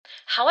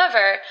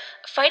However,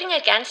 fighting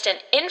against an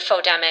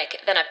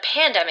infodemic than a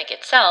pandemic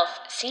itself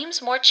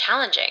seems more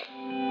challenging.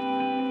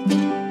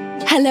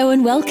 Hello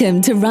and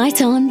welcome to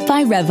Write On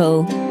by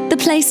Revel, the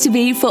place to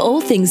be for all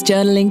things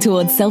journaling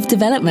towards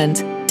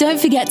self-development.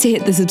 Don't forget to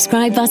hit the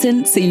subscribe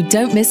button so you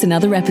don't miss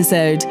another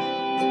episode.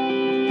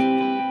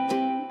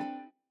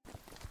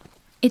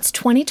 It's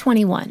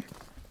 2021,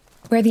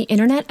 where the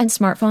internet and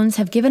smartphones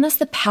have given us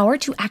the power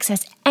to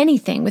access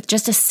anything with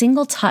just a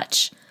single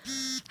touch.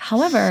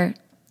 However,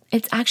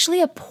 it's actually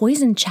a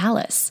poison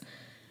chalice.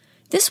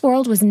 This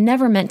world was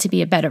never meant to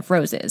be a bed of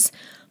roses,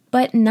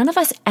 but none of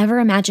us ever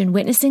imagined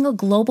witnessing a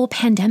global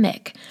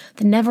pandemic,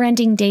 the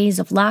never-ending days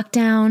of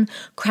lockdown,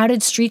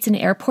 crowded streets and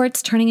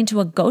airports turning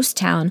into a ghost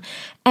town,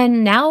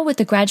 and now with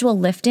the gradual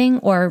lifting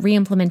or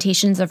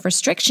re-implementations of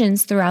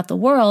restrictions throughout the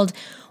world,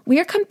 we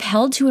are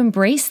compelled to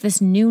embrace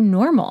this new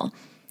normal.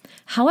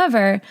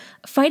 However,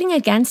 fighting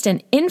against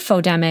an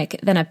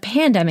infodemic than a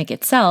pandemic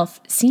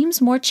itself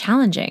seems more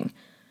challenging.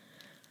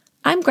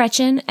 I'm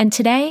Gretchen, and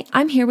today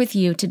I'm here with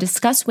you to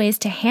discuss ways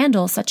to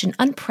handle such an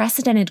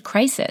unprecedented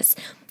crisis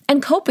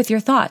and cope with your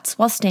thoughts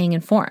while staying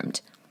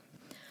informed.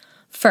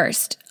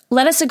 First,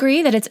 let us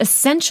agree that it's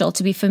essential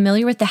to be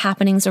familiar with the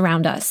happenings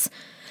around us.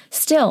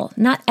 Still,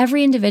 not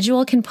every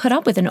individual can put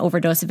up with an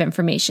overdose of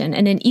information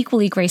in an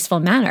equally graceful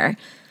manner.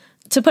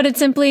 To put it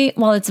simply,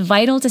 while it's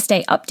vital to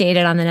stay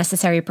updated on the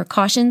necessary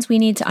precautions we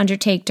need to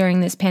undertake during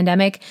this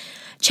pandemic,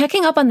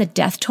 checking up on the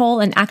death toll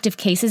and active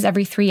cases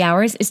every 3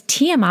 hours is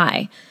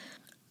TMI.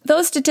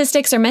 Those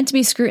statistics are meant to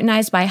be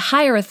scrutinized by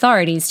higher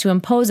authorities to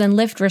impose and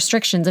lift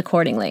restrictions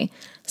accordingly.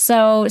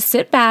 So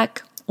sit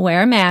back,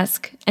 wear a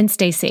mask, and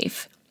stay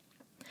safe.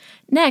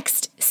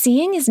 Next,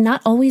 seeing is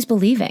not always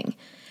believing.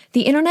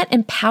 The internet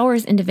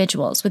empowers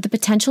individuals with the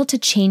potential to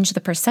change the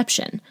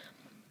perception.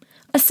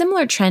 A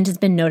similar trend has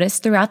been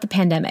noticed throughout the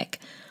pandemic.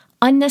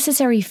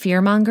 Unnecessary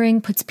fear-mongering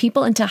puts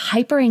people into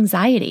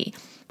hyper-anxiety,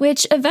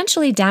 which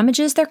eventually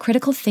damages their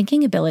critical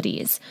thinking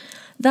abilities.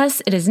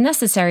 Thus, it is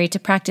necessary to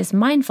practice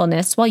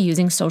mindfulness while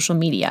using social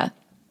media.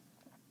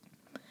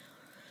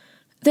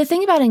 The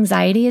thing about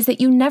anxiety is that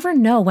you never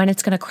know when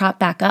it's going to crop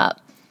back up.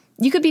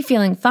 You could be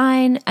feeling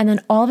fine, and then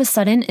all of a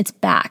sudden, it's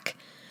back.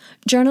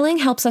 Journaling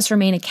helps us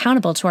remain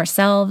accountable to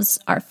ourselves,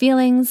 our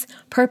feelings,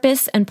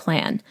 purpose, and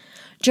plan.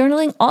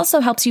 Journaling also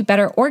helps you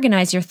better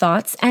organize your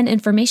thoughts and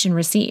information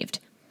received.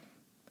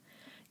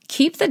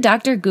 Keep the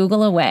Dr.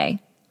 Google away.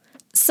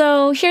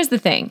 So here's the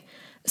thing.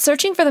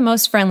 Searching for the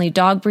most friendly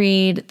dog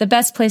breed, the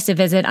best place to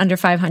visit under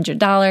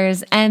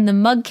 $500, and the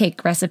mug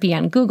cake recipe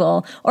on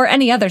Google or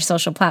any other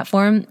social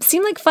platform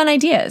seem like fun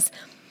ideas.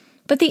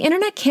 But the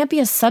internet can't be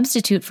a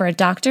substitute for a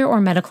doctor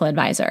or medical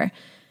advisor.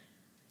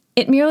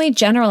 It merely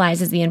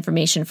generalizes the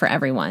information for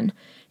everyone.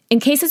 In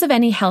cases of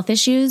any health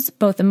issues,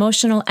 both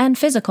emotional and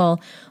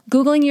physical,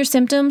 Googling your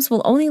symptoms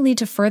will only lead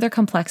to further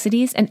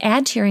complexities and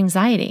add to your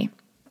anxiety.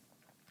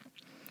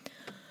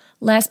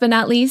 Last but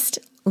not least,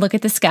 look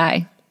at the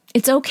sky.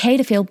 It's okay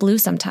to feel blue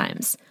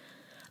sometimes.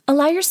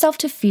 Allow yourself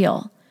to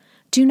feel.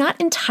 Do not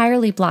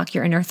entirely block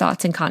your inner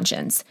thoughts and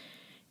conscience.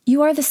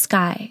 You are the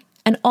sky,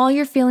 and all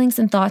your feelings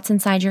and thoughts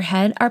inside your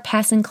head are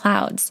passing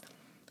clouds.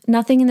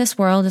 Nothing in this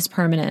world is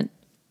permanent.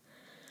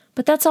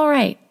 But that's all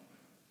right.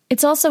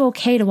 It's also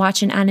okay to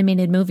watch an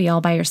animated movie all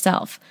by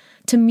yourself,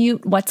 to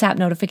mute WhatsApp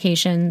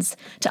notifications,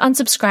 to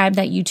unsubscribe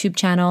that YouTube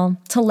channel,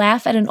 to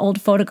laugh at an old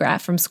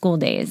photograph from school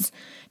days,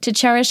 to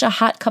cherish a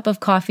hot cup of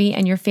coffee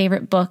and your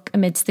favorite book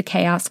amidst the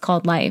chaos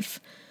called life.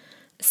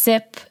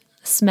 Sip,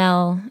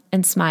 smell,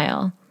 and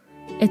smile.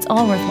 It's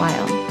all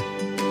worthwhile.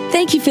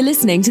 Thank you for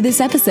listening to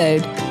this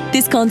episode.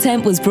 This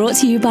content was brought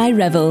to you by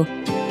Revel.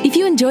 If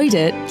you enjoyed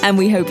it, and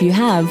we hope you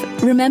have,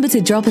 remember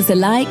to drop us a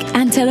like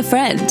and tell a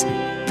friend.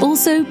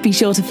 Also, be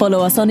sure to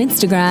follow us on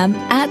Instagram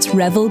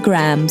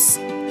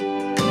 @RevelGrams.